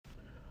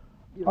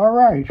All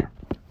right,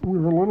 we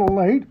were a little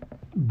late,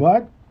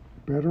 but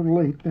better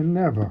late than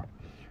never.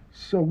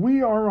 So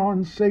we are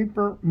on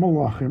Sefer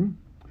Melachim,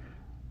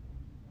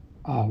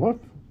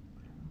 Aleph,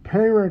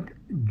 Perek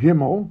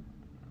Gimel,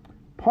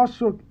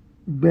 Pasuk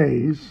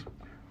Beis,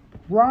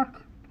 Rak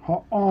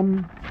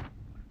Ha'am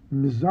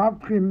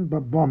Mizavchim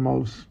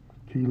Babamos,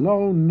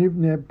 Kilo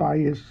Nivne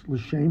Bayis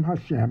L'Shem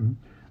Hashem,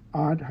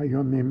 Ad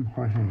Hayomim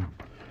Hahem.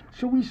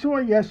 So we saw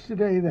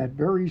yesterday that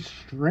very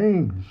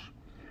strange,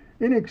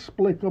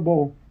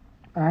 inexplicable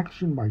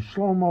action by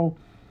Shlomo,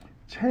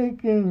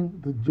 taking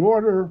the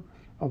daughter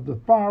of the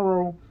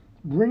Pharaoh,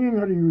 bringing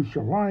her to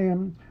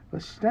Yerushalayim,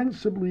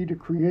 ostensibly to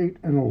create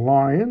an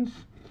alliance,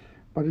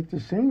 but at the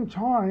same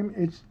time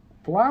it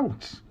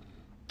flouts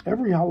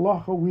every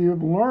halacha we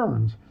have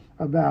learned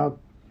about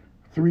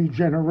 3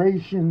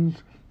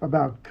 generations,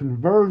 about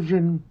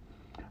conversion,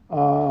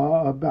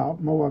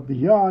 about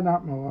Moabiyah,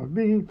 not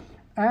Moabi,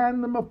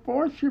 and the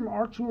Meforshim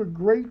are to a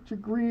great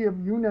degree of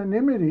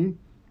unanimity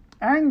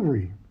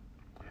angry.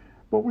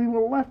 But we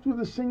were left with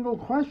a single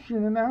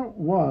question, and that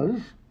was,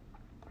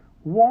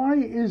 why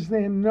is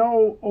there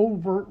no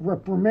overt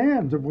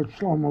reprimand of what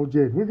Shlomo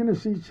did? We're going to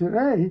see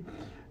today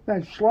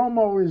that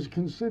Shlomo is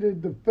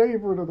considered the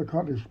favorite of the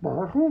Kadosh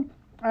Baruch Hu,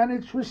 and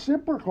it's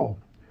reciprocal.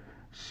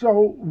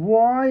 So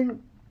why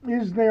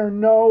is there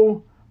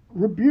no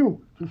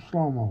rebuke to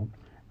Shlomo?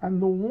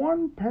 And the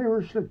one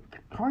parish that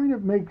kind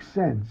of makes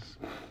sense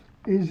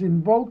is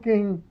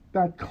invoking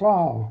that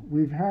klal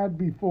we've had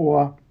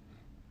before,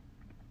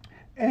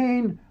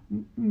 Ein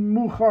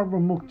muchar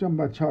v'muktam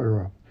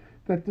b'Torah,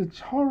 that the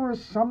Torah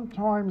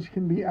sometimes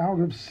can be out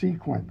of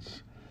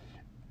sequence,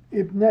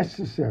 if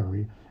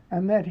necessary,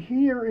 and that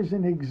here is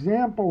an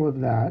example of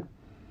that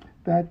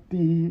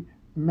the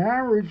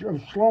marriage of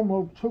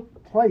Shlomo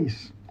took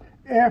place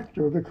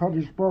after the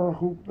Kadosh Baruch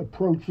Hu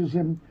approaches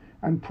him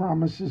and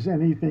promises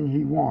anything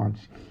he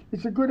wants.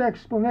 It's a good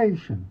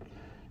explanation.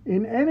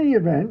 In any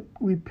event,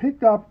 we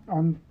pick up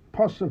on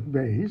Pasuk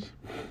Beis,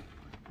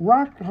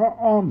 Rak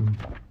ha'am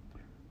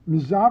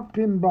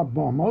mizavkim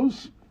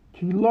babamos,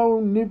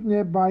 kilo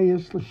nivne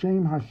bayis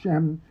l'shem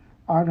Hashem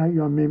ad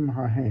hayomim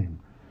hahem.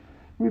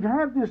 We've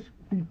had this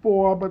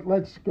before, but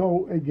let's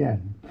go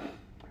again.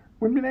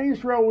 When Bnei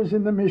Israel was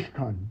in the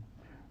Mishkan,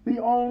 the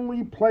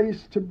only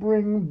place to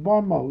bring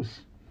bamos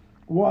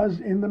was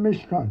in the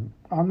Mishkan,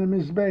 on the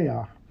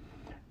Mizbeach.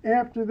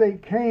 After they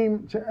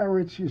came to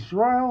Eretz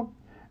Yisrael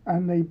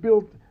and they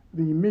built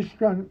the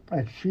Mishkan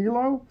at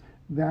Shiloh,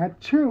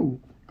 that too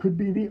could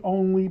be the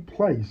only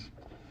place.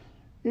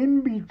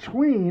 In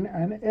between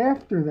and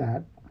after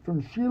that,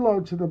 from Shiloh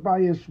to the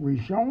Bayis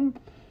Rishon,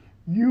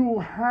 you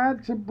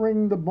had to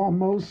bring the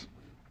bamos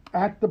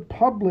at the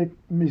public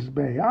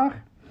Mizbeach,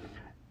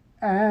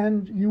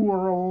 and you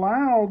were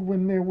allowed,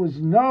 when there was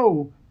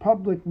no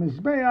public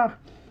Mizbeach,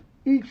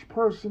 each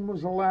person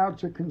was allowed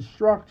to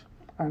construct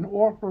and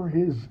offer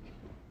his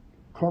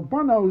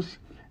korbanos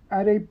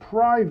at a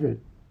private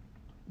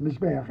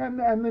Mizbeach. And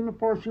the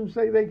Meforshim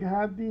say they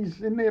had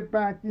these in their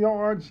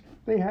backyards,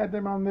 they had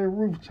them on their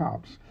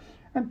rooftops.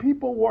 And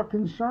people were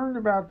concerned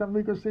about them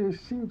because there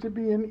seemed to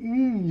be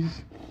an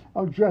ease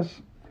of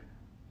just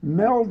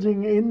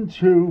melding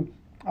into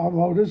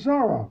Avodah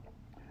Zarah.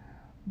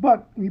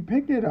 But we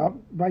pick it up,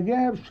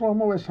 Vayehav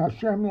Shlomo es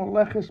Hashem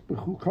leleches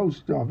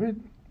b'chukos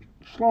David.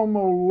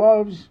 Shlomo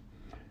loves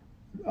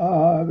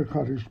the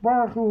Kadosh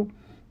Baruch Hu,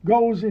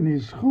 goes in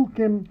his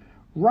chukim,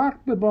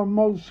 rak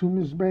b'bamos hu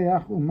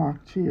mizbeach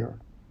u'maktir.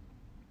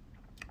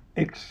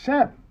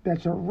 Except,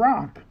 that's a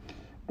rak,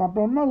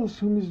 b'bamos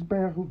hu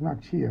mizbeach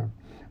u'maktir.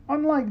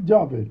 Unlike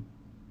David,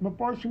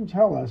 Meforshim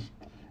tell us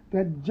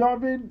that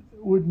David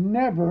would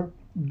never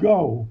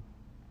go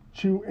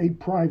to a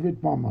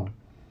private bama.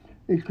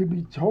 It could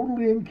be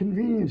totally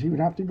inconvenient. He would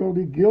have to go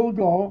to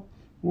Gilgal,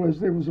 where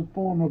there was a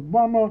form of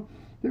bama.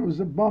 There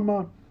was a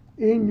bama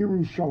in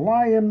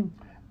Yerushalayim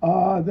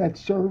that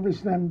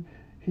serviced them.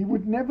 He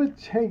would never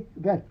take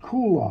that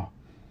kula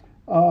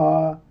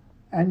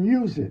and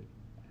use it.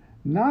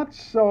 Not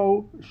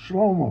so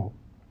Shlomo.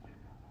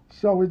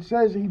 So it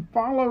says he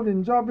followed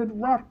in David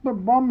rak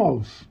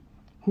b'bamos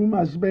hu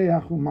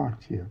mazbeach hu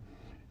maktir.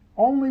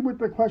 Only with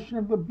the question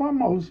of the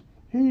bamos,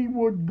 he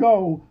would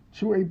go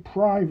to a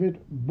private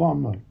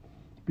bama,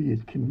 be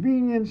it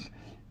convenience.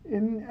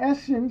 In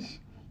essence,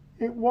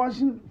 it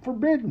wasn't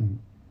forbidden.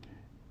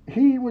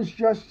 He was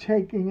just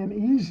taking an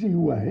easy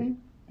way.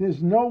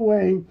 There's no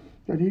way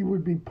that he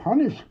would be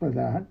punished for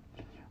that.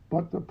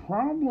 But the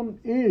problem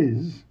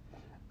is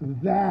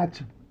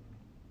that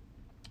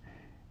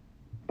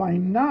by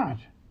not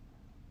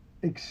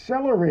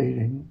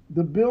accelerating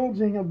the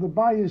building of the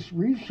Bayis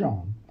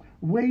Rishon,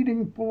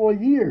 waiting 4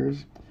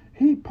 years,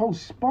 he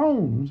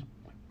postponed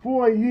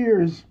 4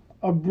 years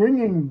of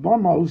bringing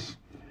bamos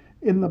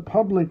in the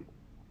public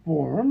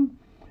forum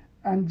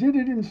and did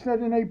it instead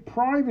in a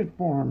private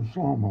forum,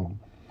 Shlomo.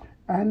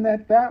 And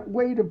that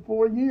wait of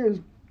 4 years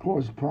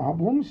caused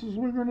problems, as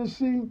we're going to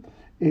see.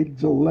 It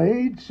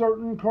delayed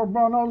certain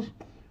korbanos.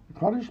 The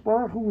Kadosh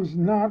Baruch Hu was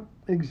not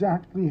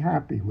exactly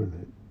happy with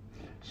it.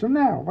 So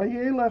now,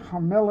 Vayelech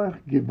HaMelech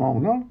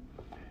Givona.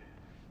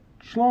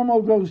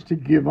 Shlomo goes to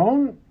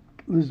Givon.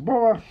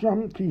 Lizborach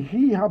Sham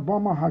Kihi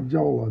Habama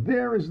Hagdola.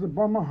 There is the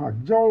Bama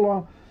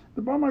Hagdola.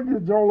 The Bama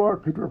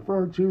Hagdola could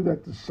refer to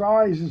that the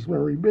size is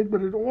very big,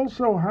 but it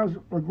also has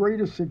a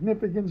greater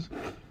significance.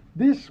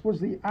 This was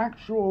the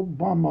actual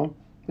Bama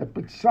that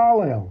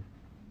Bezalel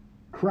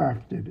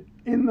crafted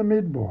in the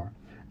Midbar.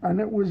 And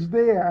it was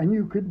there, and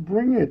you could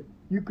bring it.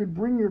 You could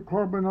bring your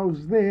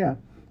korbanos there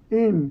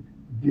in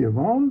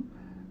Givon.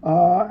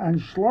 And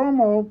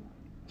Shlomo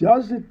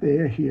does it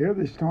there here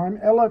this time.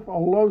 Elef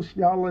olos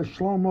yale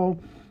Shlomo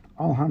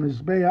al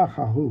hamizbeach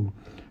hahu.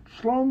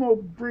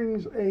 Shlomo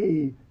brings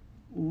a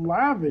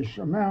lavish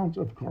amount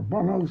of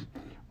korbanos,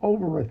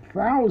 over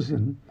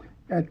 1,000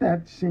 at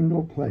that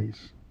single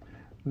place.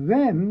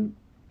 Then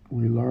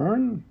we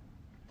learn,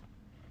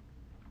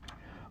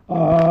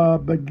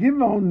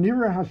 Begivon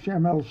nira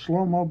Hashem el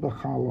Shlomo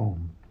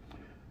b'chalom.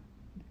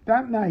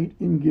 That night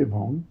in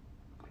Givon,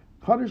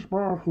 Kadosh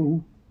Baruch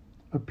Hu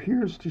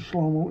appears to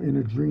Shlomo in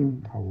a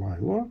dream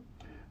halayla.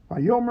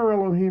 Vayomer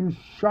Elohim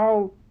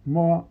shal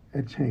ma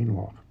etain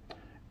loch.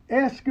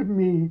 Ask of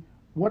me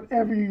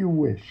whatever you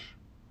wish.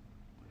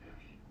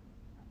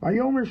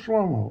 Vayomer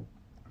Shlomo.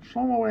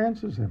 Shlomo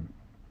answers him.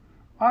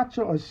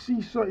 Acha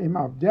asisa im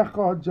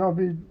avdecha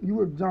David.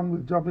 You have done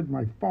with David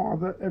my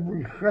father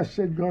every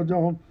chesed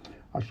gadol.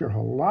 Asher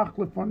halach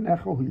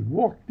lefanecha. He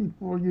walked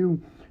before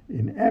you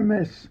in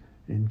emes,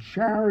 in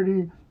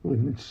charity,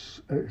 in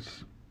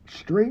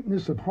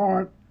straightness of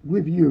heart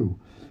with you.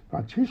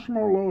 And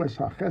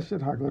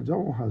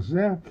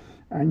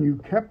you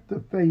kept the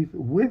faith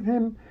with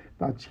him.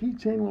 And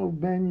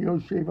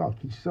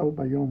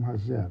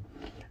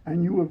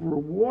you have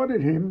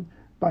rewarded him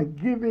by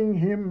giving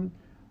him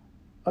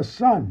a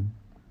son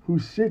who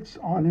sits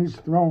on his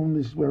throne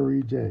this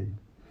very day.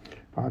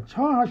 And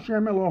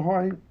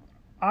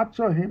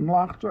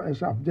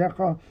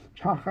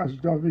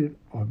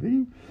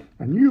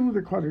you,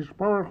 the Kadosh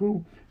Baruch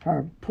Hu,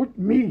 have put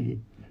me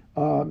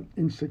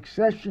in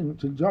succession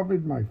to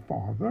David my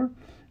father,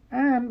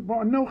 and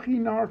V'anochi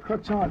nar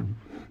katan.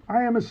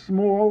 I am a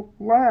small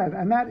lad,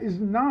 and that is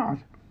not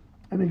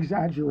an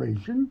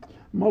exaggeration.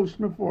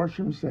 Most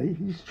Meforshim say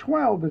he's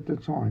 12 at the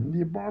time.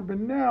 The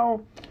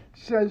Abarbanel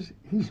says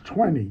he's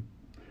 20.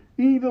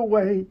 Either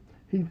way,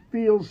 he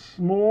feels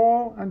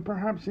small and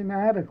perhaps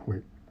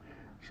inadequate.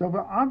 So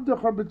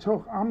v'avdecha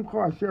b'toch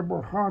amcha asher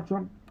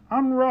borchata.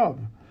 I'm Rav.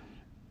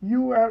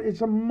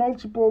 It's a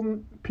multiple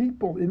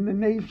people in the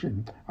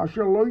nation.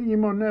 Asher lo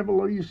yimoneh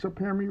v'lo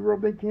yisaper mirov.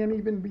 They can't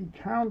even be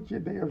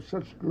counted. They have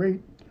such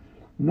great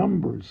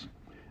numbers.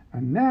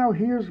 And now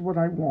here's what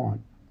I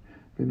want.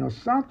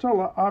 V'nosata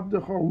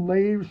la'avdecha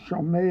leiv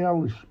shomea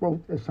l'shpot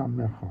es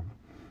hamecha.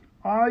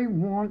 I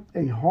want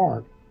a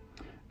heart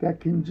that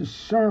can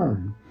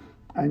discern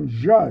and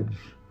judge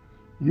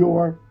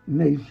your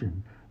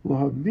nation.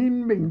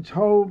 L'havin ben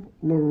tov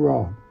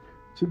l'ra.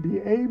 To be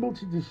able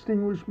to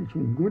distinguish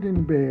between good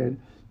and bad.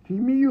 They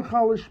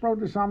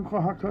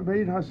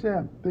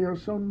are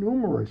so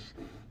numerous.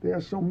 They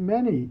are so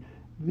many.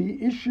 The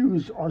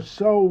issues are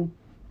so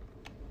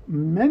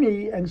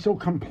many and so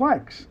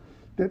complex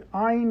that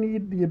I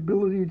need the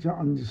ability to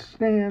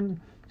understand,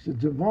 to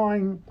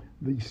divine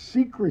the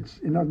secrets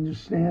in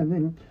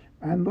understanding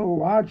and the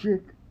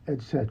logic,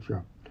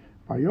 etc.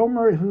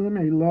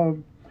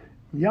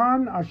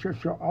 Yan asher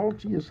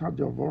sha'alti es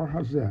hadavar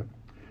hazeh.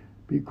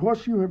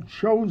 Because you have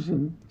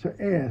chosen to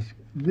ask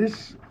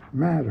this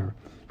matter,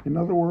 in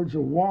other words, a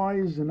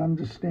wise and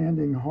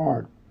understanding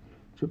heart,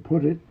 to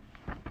put it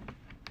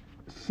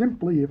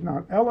simply, if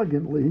not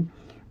elegantly,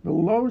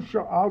 you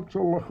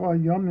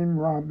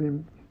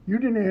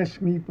didn't ask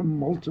me for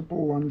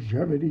multiple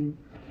longevity.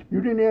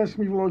 You didn't ask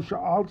me, you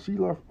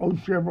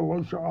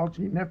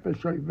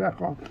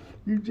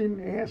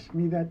didn't ask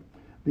me that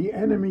the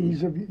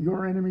enemies of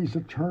your enemies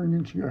are turned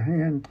into your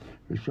hand.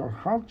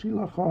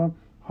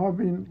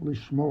 Havin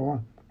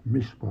lishmoa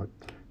mishpat.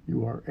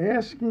 You are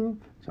asking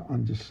to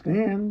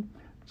understand,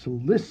 to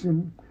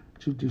listen,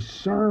 to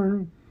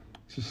discern,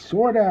 to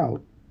sort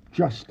out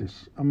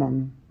justice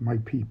among my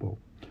people.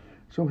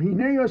 So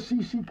Hinei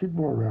asisi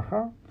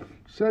kidvarecha,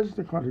 says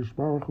the Kadosh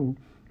Baruch Hu,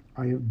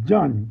 I have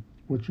done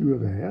what you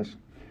have asked.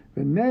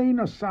 V'nei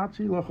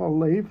nasati lecha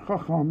leiv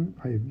chacham,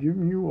 I have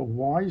given you a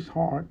wise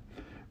heart.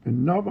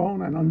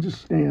 V'navon, and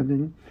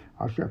understanding.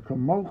 Asher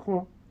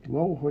kamocha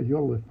lo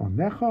hayol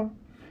lefanecha.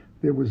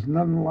 There was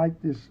none like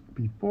this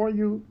before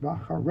you,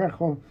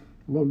 v'acharecha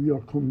lo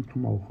yakum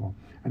kamocha,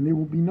 and there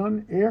will be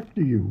none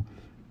after you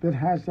that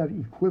has that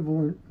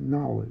equivalent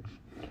knowledge.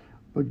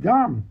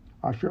 V'gam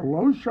asher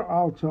lo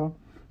sha'alta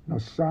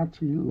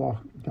nasati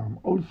lach gam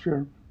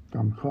osher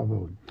gam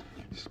kavod.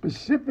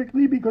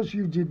 Specifically because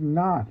you did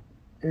not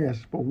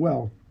ask for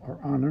wealth or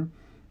honor,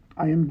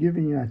 I am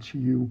giving that to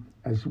you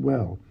as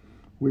well,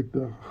 with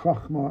the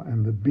chachma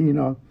and the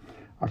bina.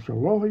 That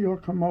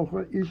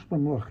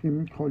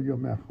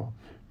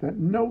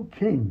no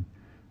king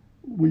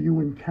will you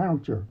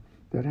encounter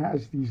that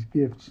has these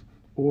gifts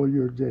all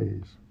your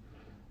days.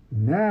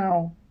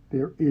 Now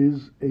there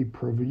is a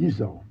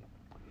proviso.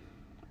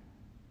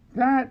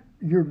 That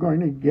you're going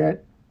to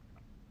get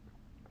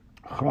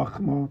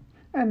chachma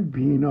and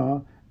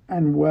bina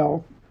and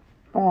wealth,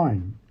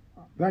 fine.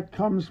 That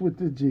comes with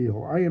the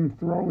deal. I am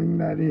throwing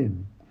that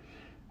in.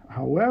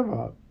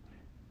 However,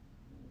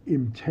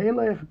 im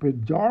telech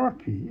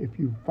bedarki, if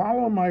you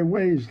follow my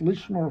ways,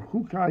 lishmor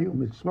chukai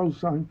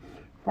u'mitzvosai,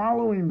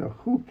 following the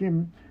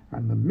chukim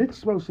and the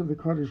mitzvos of the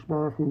Kadosh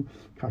Baruch Hu,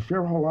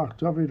 kasher halach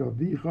David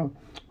avicha,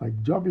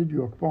 like David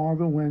your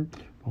father went,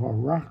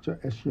 v'harachta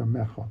es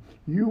yamecha,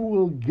 you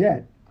will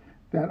get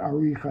that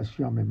arichas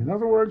yamim. In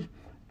other words,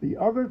 the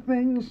other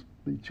things,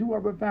 the two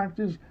other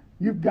factors,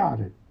 you've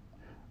got it.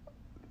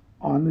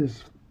 On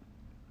this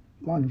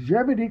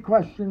longevity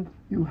question,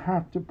 you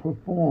have to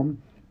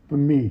perform for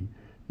me.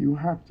 You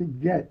have to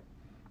get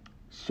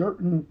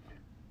certain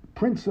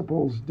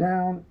principles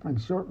down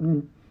and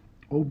certain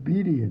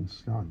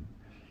obedience done.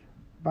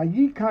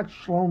 Vayikat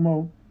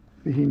Shlomo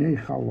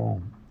v'hinei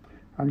chalom.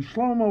 And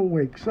Shlomo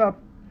wakes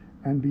up,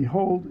 and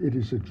behold, it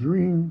is a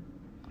dream.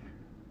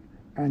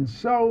 And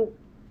so,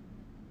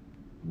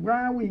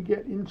 now we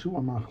get into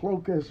a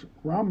machlokas,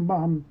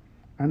 Rambam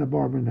and a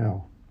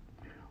Barbanel.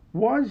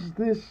 Was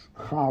this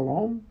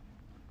chalom?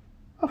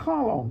 A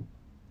chalom,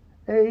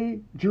 a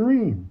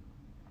dream?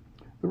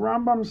 The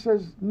Rambam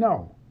says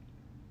no,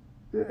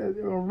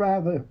 or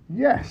rather,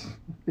 yes,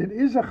 it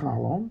is a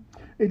chalom.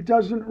 It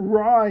doesn't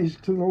rise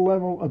to the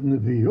level of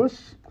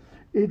Nevius.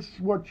 It's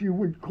what you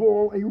would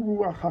call a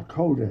Ruach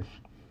HaKodesh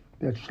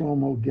that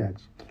Shlomo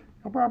gets.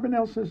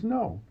 Abarbanel says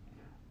no.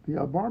 The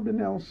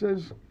Abarbanel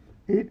says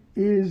it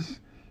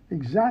is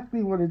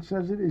exactly what it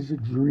says. It is a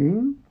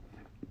dream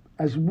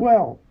as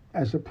well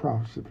as a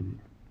prophecy.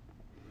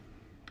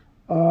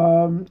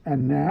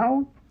 And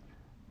now,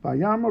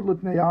 Vayamod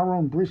l'pnei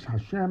Aaron bris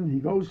Hashem, he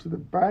goes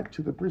back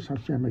to the bris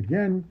Hashem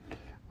again.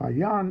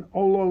 Vayan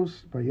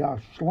olos,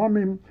 vayas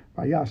shlomim,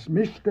 vayas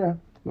mishte,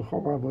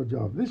 l'chol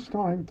avodav. This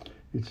time,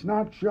 it's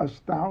not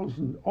just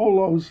 1,000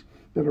 olos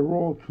that are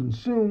all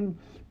consumed,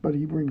 but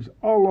he brings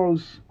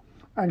olos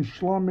and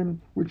shlomim,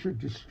 which are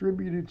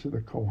distributed to the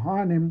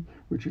Kohanim,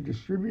 which are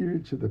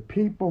distributed to the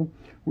people,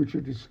 which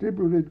are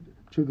distributed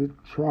to the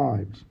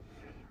tribes.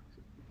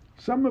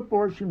 Some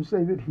Mefarshim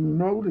say that he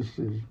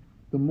notices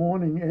the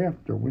morning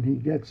after, when he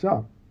gets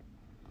up,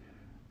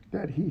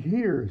 that he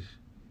hears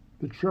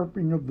the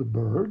chirping of the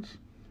birds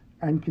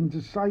and can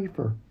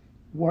decipher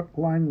what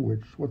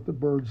language, what the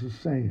birds are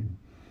saying.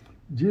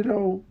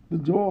 Ditto the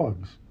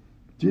dogs,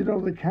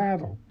 ditto the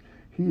cattle.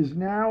 He has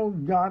now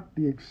got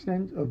the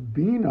extent of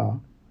bina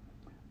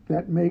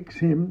that makes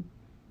him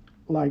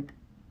like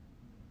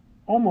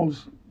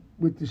almost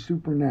with the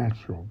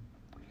supernatural.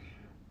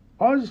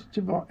 Oz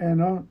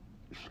tiva'ena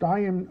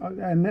shtayim,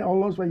 and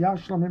olos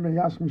vayashlamim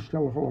vayas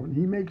mishtel cholov.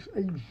 He makes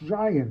a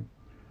giant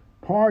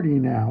party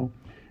now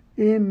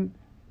in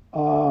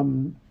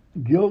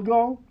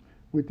Gilgal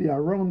with the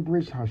Aron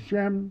Bris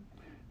Hashem.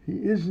 He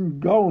isn't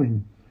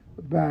going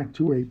back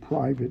to a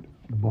private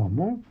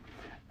bama.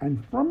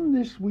 And from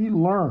this we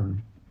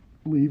learn,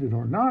 believe it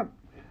or not,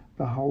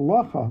 the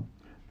halacha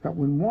that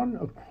when one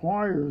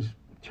acquires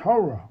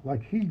Torah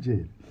like he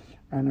did,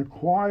 and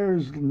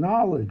acquires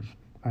knowledge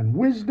and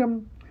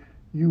wisdom,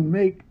 you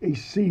make a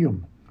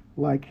siyum,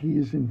 like he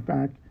is in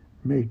fact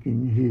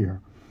making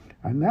here.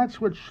 And that's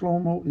what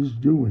Shlomo is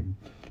doing.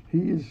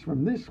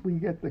 From this we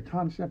get the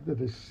concept that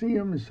a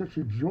siyum is such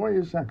a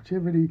joyous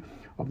activity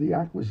of the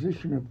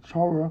acquisition of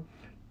Torah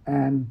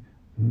and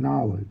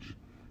knowledge.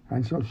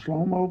 And so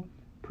Shlomo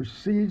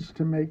proceeds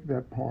to make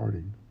that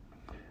party.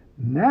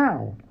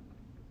 Now,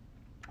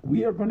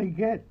 we are going to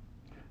get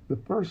the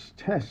first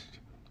test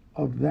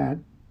of that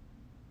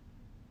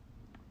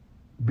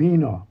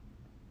bina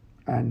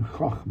and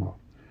chachma.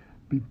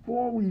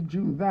 Before we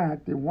do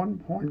that, there's one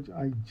point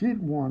I did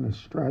want to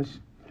stress.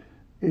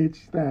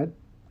 It's that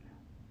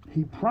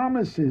he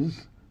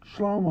promises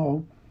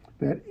Shlomo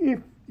that if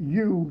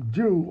you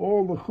do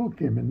all the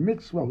chukim and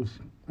mitzvos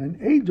and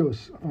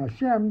edus of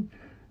Hashem,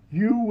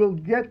 you will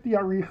get the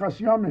arichas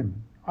yamim.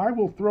 I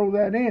will throw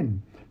that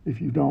in. If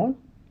you don't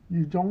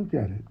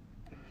get it.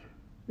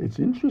 It's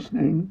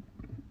interesting,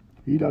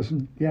 he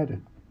doesn't get it.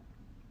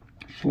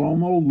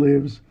 Shlomo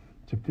lives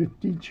to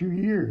 52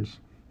 years.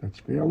 That's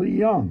fairly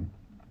young.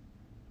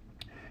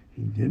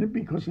 He did it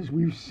because, as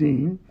we've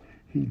seen,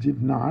 he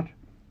did not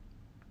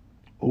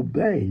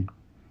obey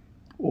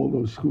all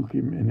those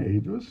chukim and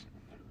edus.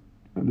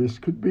 And this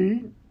could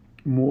be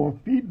more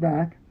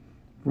feedback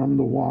from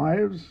the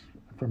wives,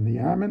 from the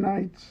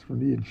Ammonites, from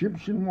the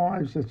Egyptian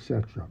wives,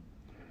 etc.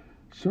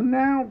 So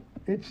now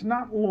it's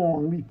not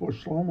long before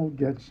Shlomo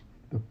gets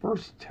the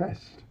first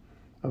test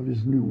of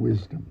his new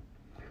wisdom.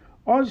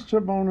 Oz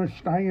tabona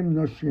shtayim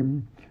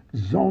noshim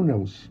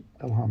zonos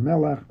el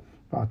hamelech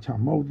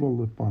v'atamod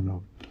lo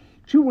lefanov.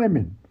 2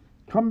 women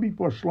come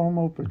before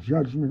Shlomo for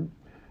judgment.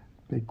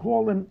 They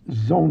call them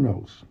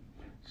zonos.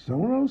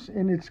 Zonos,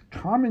 in its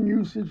common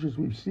usage, as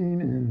we've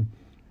seen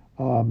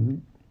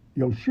in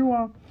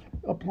Yoshua,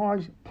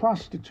 applies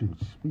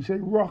prostitutes. We say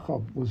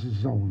Rachav was a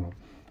zona.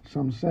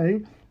 Some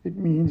say it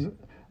means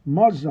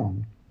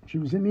Mazon. She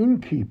was an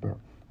innkeeper,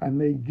 and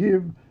they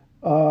give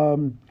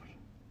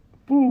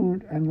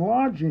food and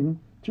lodging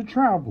to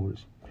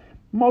travelers.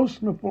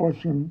 Most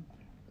Meforshim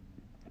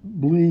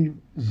believe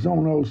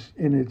zonos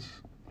in its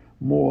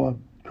more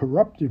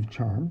corruptive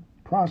term,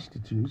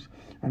 prostitutes,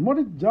 and what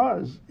it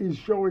does is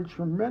show a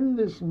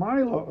tremendous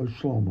mila of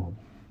Shlomo.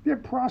 They're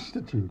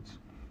prostitutes.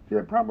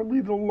 They're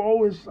probably the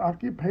lowest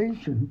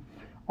occupation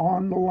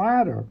on the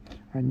ladder,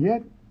 and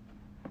yet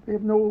they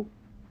have no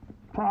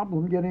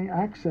problem getting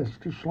access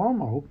to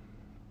Shlomo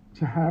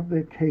to have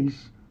their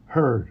case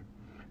heard.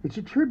 It's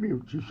a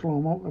tribute to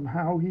Shlomo of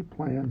how he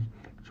plans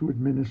to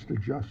administer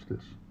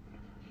justice.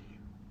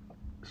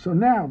 So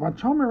now,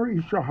 Vatomer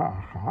Isha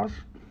Ha'achas,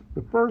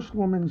 the first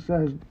woman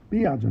says, Bi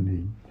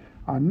Adoni,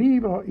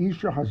 Aniva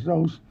Isha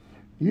Hazos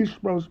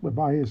Yishbos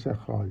B'bayis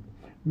Echad.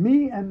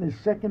 Me and the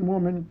second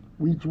woman,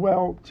 we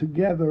dwell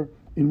together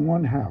in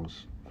one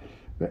house.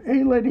 The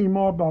Eled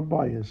Imah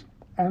B'bayis,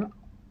 and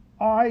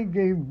I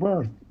gave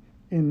birth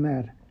in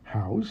that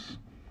house.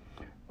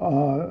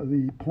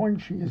 The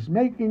point she is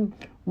making,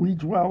 we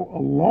dwell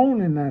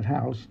alone in that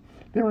house.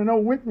 There are no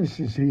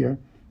witnesses here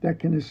that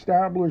can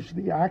establish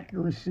the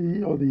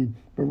accuracy or the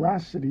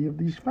veracity of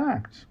these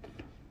facts.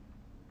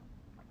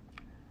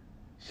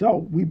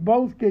 So we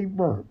both gave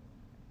birth.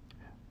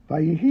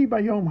 Vayehi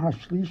bayom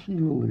hashlishi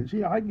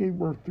lulidzi. I gave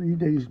birth 3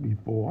 days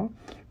before.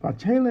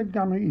 Vateled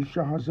gama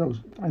isha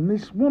hazos. And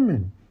this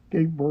woman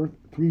gave birth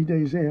 3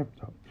 days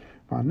after.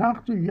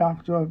 Vanachtu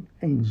yachtav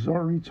ein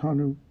zori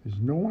tanu. There's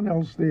no one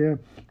else there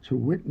to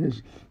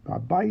witness.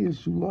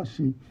 Babayis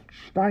ulasi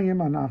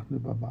shtayim anachnu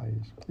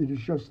babayis. It is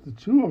just the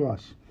two of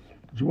us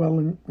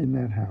dwelling in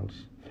that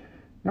house.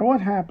 Now what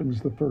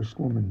happens, the first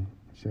woman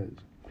says.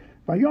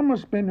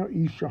 Vayomas beno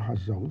isha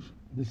hazos.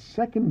 The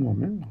second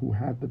woman, who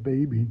had the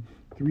baby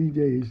 3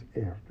 days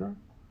after,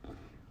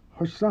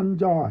 her son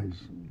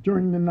dies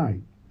during the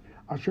night.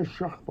 Asher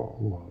shachva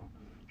Allah.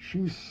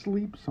 She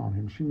sleeps on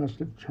him. She must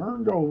have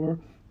turned over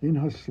in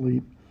her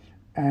sleep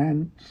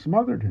and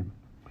smothered him.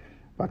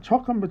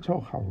 Vatokam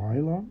b'toch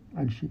halayla,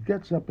 and she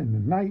gets up in the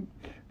night.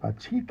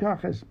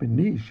 Vatikach es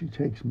b'ni, she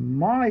takes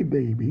my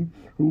baby,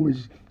 who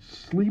is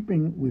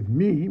sleeping with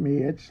me,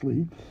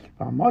 me'etzli.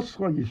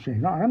 Vamasra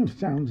yishena, I'm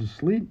sound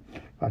asleep.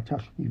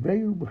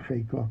 Vatashkiveu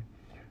b'cheka,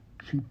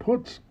 she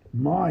puts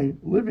my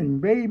living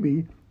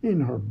baby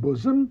in her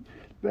bosom.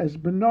 Ves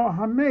b'no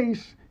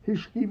hames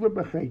hishkiva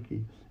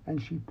b'cheki,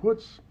 and she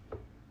puts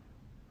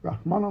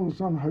Rahman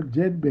al-Zan, her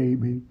dead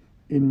baby,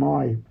 in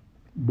my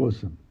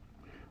bosom.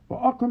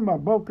 I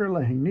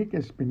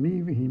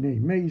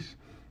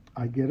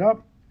get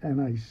up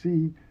and I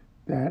see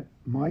that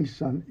my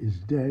son is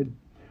dead.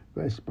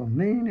 I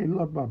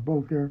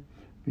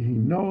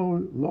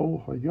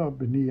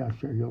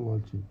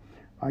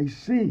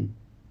see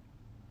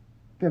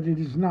that it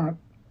is not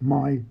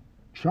my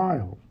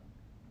child.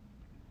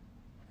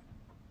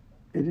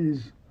 It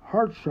is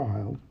her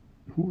child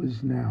who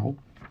is now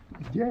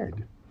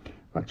dead.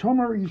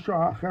 Vatomer Isha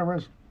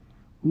Acheres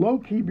Lo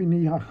ki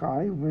b'ni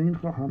hachai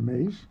v'incha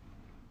hames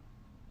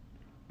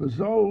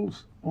B'zol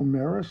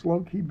omeres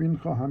Lo ki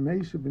b'incha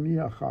hames v'ni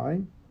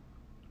hachai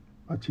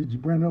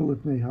atijbrena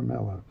lifnei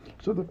hamela.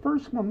 So the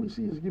first one we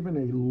see is given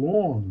a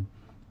long,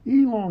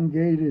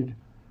 elongated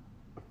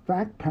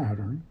fact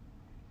pattern,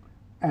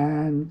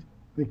 and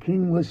the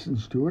king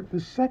listens to it.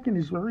 The second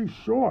is very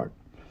short.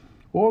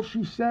 All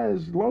she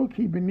says, Lo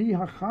ki b'ni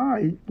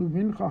hachai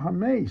v'incha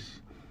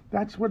hames.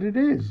 That's what it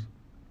is.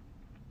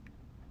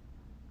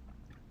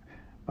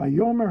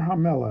 Vayomer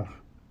HaMelech.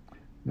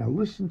 Now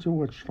listen to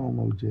what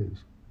Shlomo did.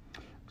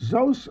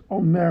 Zos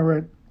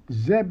omeret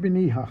ze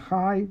b'ni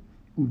hachai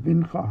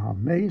uvincha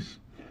hames.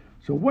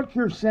 So what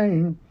you're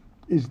saying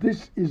is,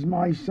 this is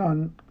my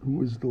son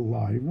who is the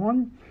live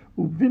one,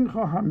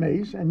 uvincha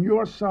hames, and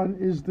your son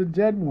is the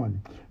dead one.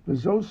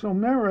 Zos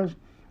omeret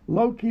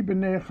lo ki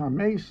b'nei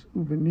hames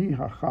uvini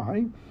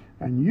hachai,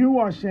 and you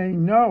are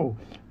saying no,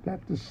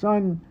 that the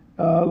son,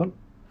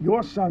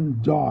 your son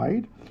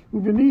died,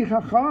 uvini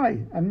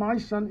hachai, and my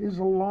son is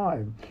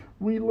alive.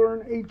 We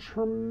learn a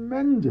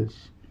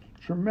tremendous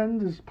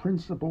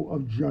principle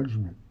of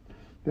judgment,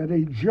 that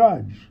a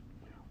judge,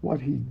 what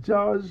he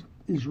does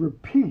is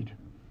repeat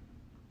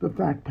the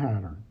fact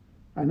pattern,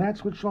 and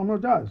that's what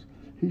Shlomo does.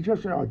 He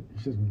just says,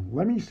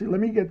 let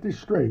me get this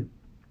straight.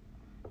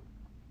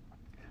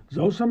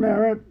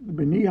 Zosameret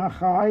b'ni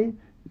hachai,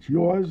 it's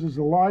yours is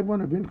the live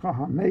one, of incha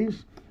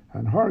hames,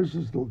 and hers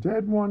is the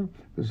dead one.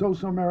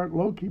 Zosameret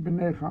loki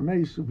b'nei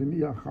hames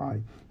uv'ni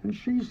hachai, and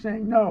she's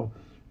saying no,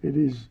 it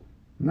is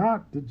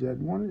not the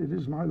dead one, it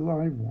is my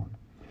live one.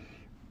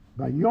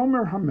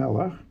 Vayomer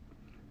HaMelech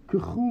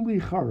kechuli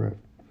charef,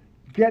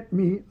 get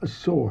me a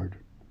sword.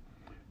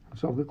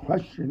 So the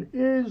question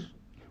is,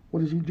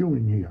 what is he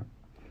doing here?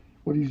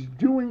 What he's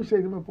doing, say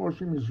the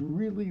Meforshim, is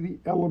really the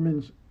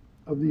elements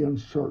of the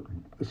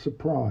uncertain, a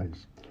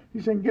surprise.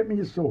 He's saying, get me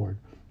a sword.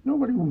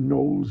 Nobody who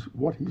knows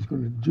what he's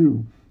going to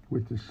do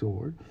with the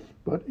sword,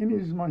 but in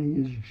his mind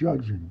he is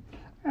judging.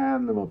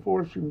 And the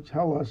Meforshim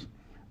tell us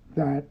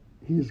that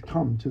he has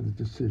come to the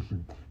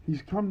decision.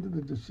 He's come to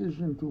the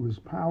decision through his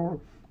power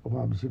of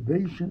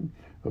observation,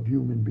 of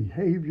human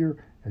behavior,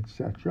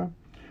 etc.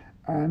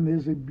 And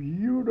there's a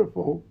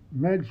beautiful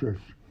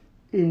medrash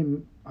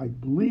in, I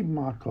believe,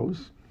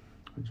 Makos,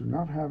 I do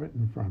not have it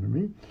in front of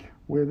me,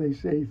 where they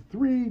say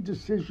 3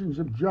 decisions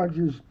of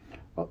judges.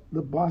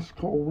 The Bas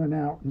Kol went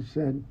out and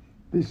said,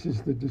 this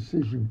is the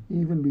decision,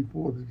 even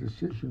before the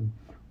decision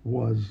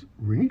was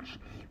reached.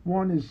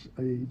 One is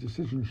a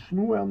decision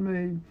Shmuel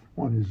made,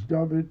 one is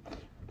David.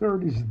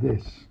 Third is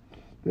this,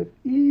 that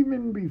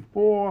even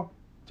before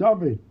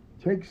David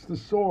takes the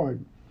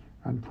sword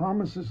and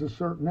promises a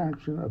certain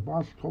action, a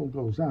Bas Kol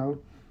goes out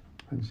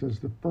and says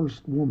the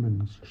first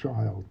woman's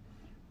child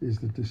is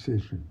the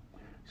decision.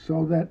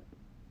 So that,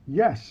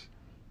 yes,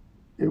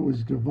 it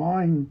was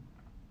divine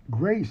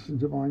grace and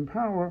divine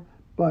power,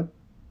 but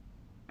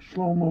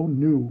Shlomo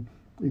knew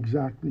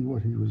exactly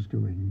what he was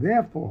doing.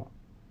 Therefore,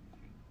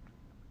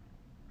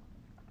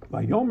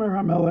 Vayomer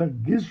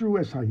HaMelech Gizru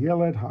es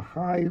hayeled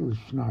hachai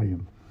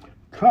l'shnayim,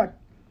 cut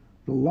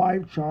the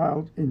live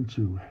child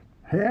into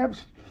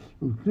halves,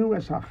 utnu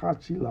es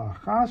hachatzi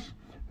la'achas,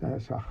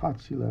 es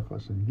hachatzi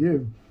lechas, and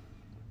give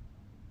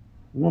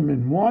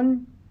woman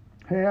 1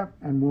 half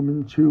and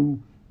woman 2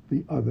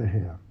 the other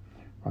half.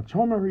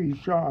 Vatomer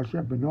isha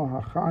asher beno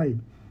hachai,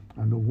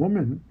 and the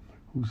woman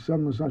whose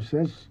son was,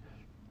 says,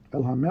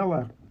 El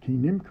HaMelech ki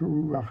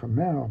nimkeru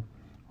rachamel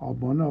al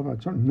bonav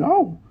atzon.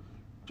 No,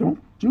 don't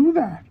do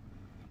that.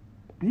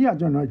 So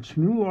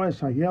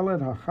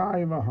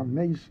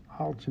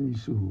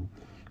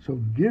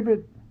give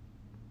it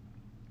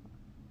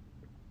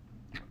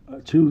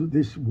to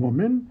this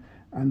woman,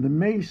 and the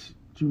mace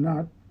do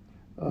not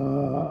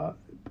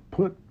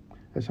put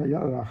as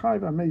hayeled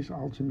hachai mace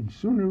al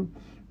temisunu.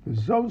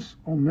 V'zos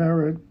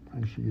omeret,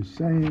 and she is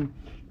saying,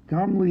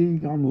 Gam li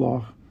gam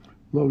loch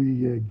lo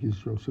yiyeh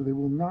gizro. So there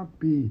will not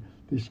be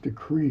this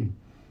decree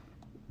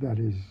that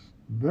is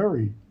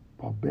very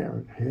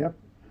barbaric. Half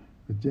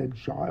the dead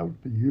child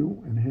for you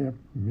and half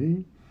for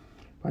me.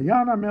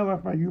 Vayana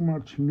melech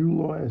vayumar tnu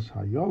lo es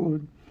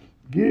hayolud.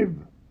 Give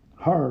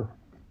her,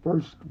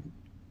 first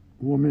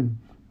woman,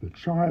 the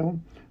child.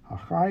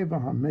 Hachai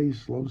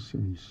v'hameis lo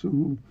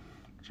simisuhu.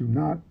 Do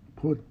not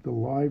put the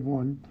live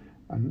one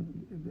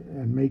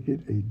and make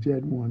it a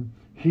dead one.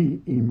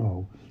 He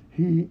imo.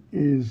 He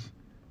is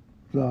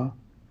the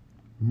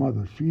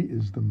mother. She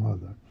is the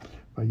mother.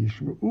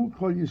 Vayishma'u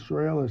kol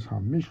Yisrael es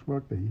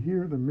hamishvat. They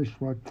hear the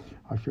mishvat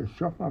asher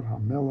shafat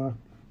hamelech,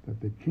 that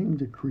the king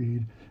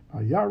decreed.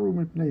 Vayaru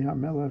mipnei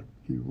hamelech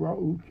ki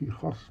ra'u ki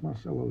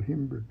chosmas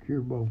Elohim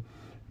b'kirbo.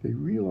 They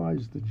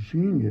realized the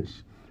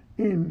genius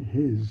in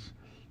his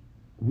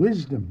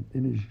wisdom,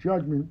 in his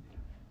judgment.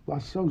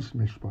 Lasos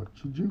mishpat,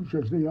 to do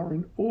judge. They are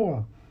in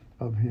awe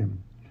of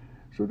him.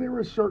 So there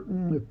are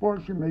certain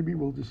portion, maybe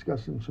we'll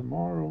discuss them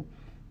tomorrow,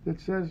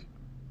 that says,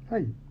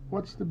 hey,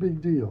 what's the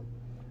big deal?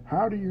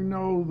 How do you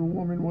know the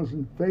woman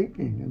wasn't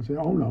faking and say,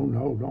 oh, no,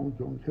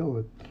 don't kill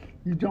it?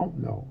 You don't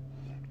know.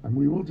 And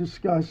we will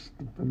discuss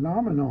the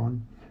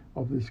phenomenon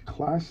of this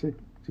classic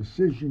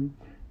decision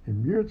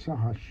in Yirtzeh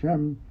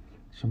Hashem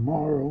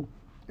tomorrow,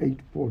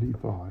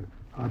 8:45.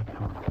 Ad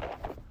Kan.